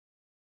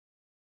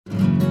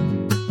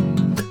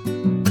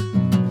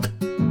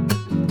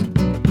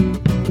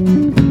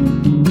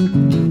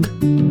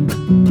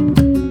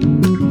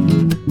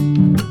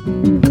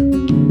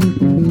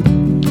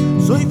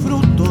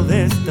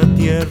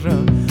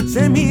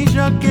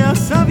semilla que ha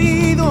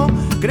sabido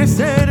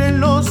crecer en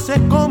los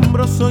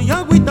escombros, soy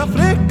agüita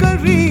fresca y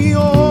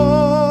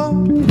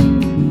río.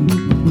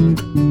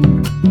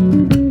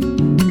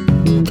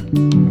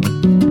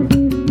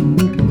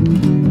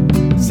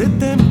 Se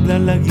templa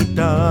la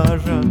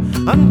guitarra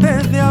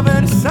antes de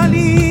haber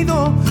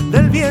salido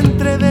del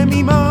vientre de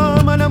mi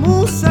mamá, la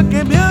musa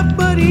que me ha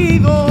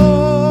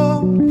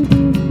parido.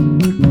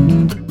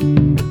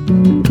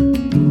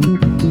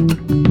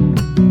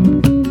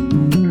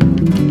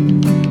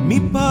 Mi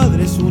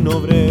padre es un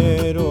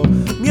obrero,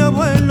 mi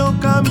abuelo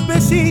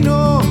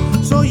campesino,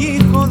 soy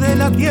hijo de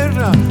la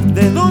tierra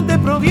de donde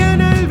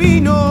proviene el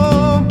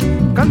vino.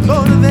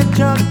 Cantor de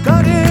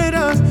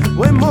chacareras,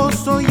 buen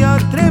mozo y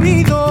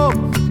atrevido,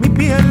 mi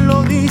piel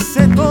lo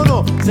dice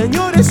todo,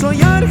 señores,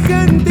 soy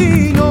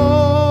argentino.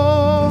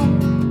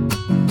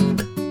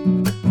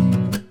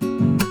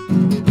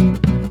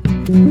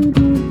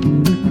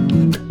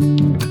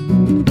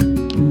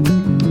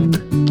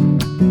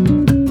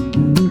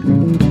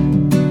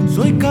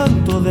 Soy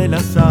canto de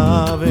las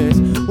aves,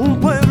 un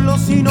pueblo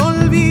sin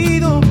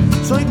olvido,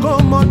 soy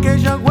como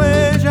aquella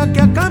huella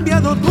que ha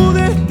cambiado tu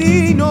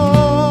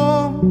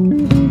destino.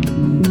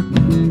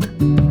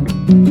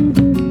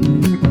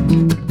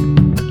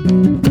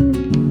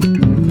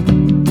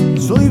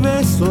 Soy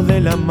beso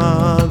de la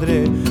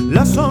madre,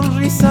 la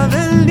sonrisa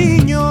del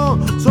niño,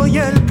 soy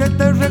el que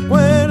te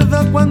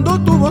recuerda cuando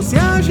tu voz se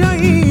haya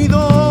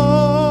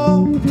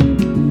ido.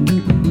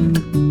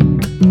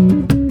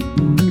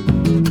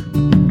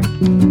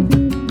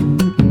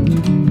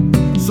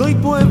 Soy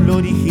pueblo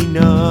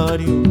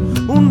originario,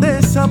 un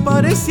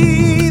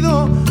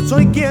desaparecido,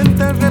 soy quien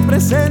te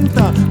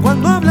representa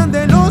cuando hablan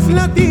de los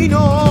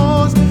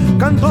latinos.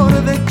 Cantor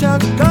de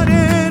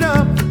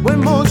chacarera, buen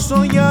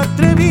mozo y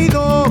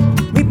atrevido,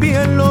 mi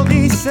piel lo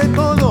dice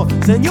todo,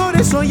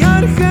 señores, soy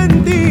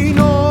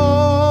argentino.